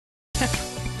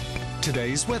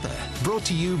Today's weather, brought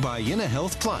to you by Inner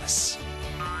Health Plus.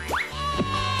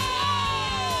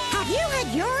 Have you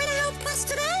had your Inner Health Plus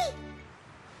today?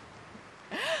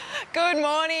 Good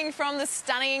morning from the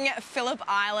stunning Phillip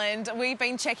Island. We've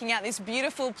been checking out this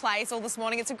beautiful place all this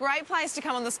morning. It's a great place to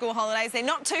come on the school holidays. They're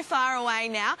not too far away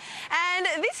now. And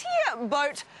this here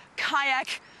boat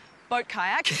kayak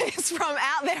is from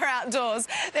Out There Outdoors.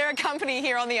 They're a company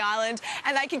here on the island,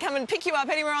 and they can come and pick you up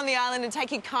anywhere on the island and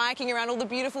take you kayaking around all the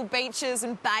beautiful beaches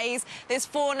and bays. There's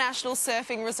 4 national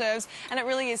surfing reserves, and it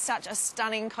really is such a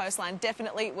stunning coastline.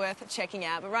 Definitely worth checking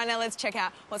out. But right now, let's check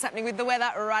out what's happening with the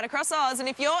weather right across Oz. And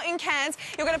if you're in Cairns,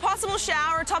 you'll get a possible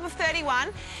shower, a top of 31.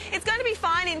 It's going to be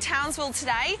fine in Townsville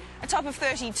today, a top of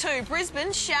 32.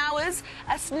 Brisbane, showers.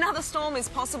 Another storm is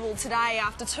possible today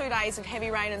after 2 days of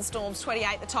heavy rain and storms,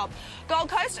 28 the top. Gold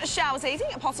Coast, showers easy,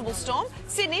 a possible storm.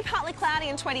 Sydney, partly cloudy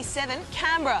and 27.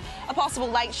 Canberra, a possible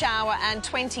late shower and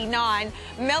 29.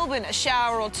 Melbourne, a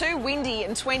shower or 2, windy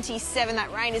and 27.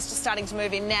 That rain is just starting to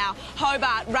move in now.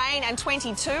 Hobart, rain and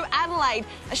 22. Adelaide,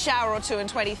 a shower or 2 and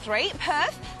 23.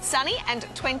 Perth, sunny and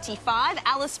 25.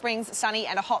 Alice Springs, sunny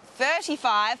and a hot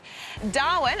 35.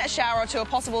 Darwin, a shower or 2, a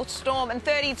possible storm and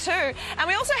 32. And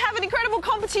we also have an incredible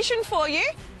competition for you.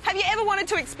 Have you ever wanted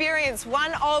to experience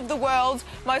one of the world's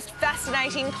most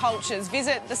fascinating cultures?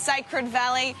 Visit the Sacred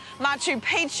Valley, Machu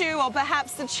Picchu, or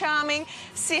perhaps the charming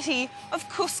city of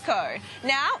Cusco.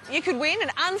 Now, you could win an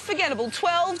unforgettable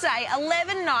 12-day,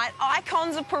 11-night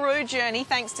Icons of Peru journey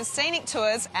thanks to Scenic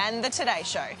Tours and The Today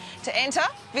Show. To enter,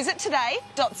 visit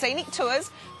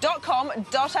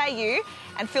today.scenictours.com.au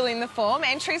and fill in the form.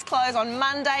 Entries close on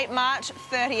Monday, March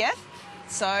 30th.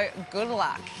 So, good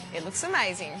luck. It looks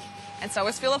amazing. And so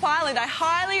is Phillip Island. I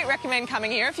highly recommend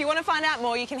coming here. If you want to find out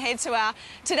more, you can head to our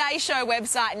Today Show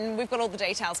website, and we've got all the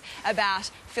details about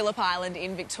Phillip Island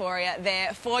in Victoria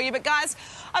there for you. But guys,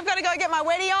 I've got to go get my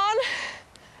weddy on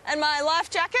and my life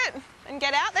jacket and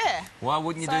get out there. Why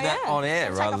wouldn't you do that on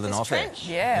air rather than off air?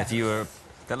 Yeah. If you were,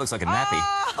 that looks like a nappy.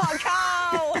 Oh,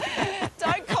 Carl,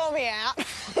 don't call me out.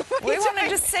 We wanted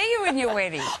to see you in your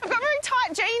wedding. I've got very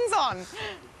tight jeans on.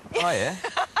 Oh, yeah?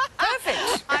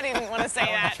 Perfect. I didn't want to see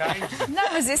that. No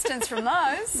resistance from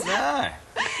those. No.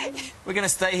 We're going to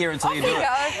stay here until you do it.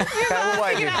 You're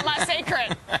figuring out my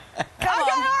secret. Come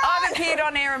on. I've appeared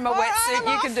on air in my wetsuit.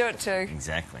 You can do it too.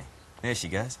 Exactly. There she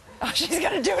goes. Oh, she's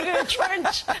going to do it in a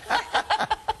trench.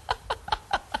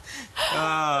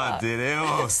 Oh, dear.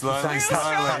 Oh, slowly.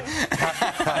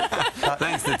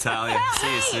 Thanks, Natalia.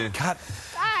 See you soon. Cut.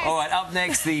 All right, up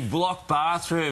next, the block bathroom.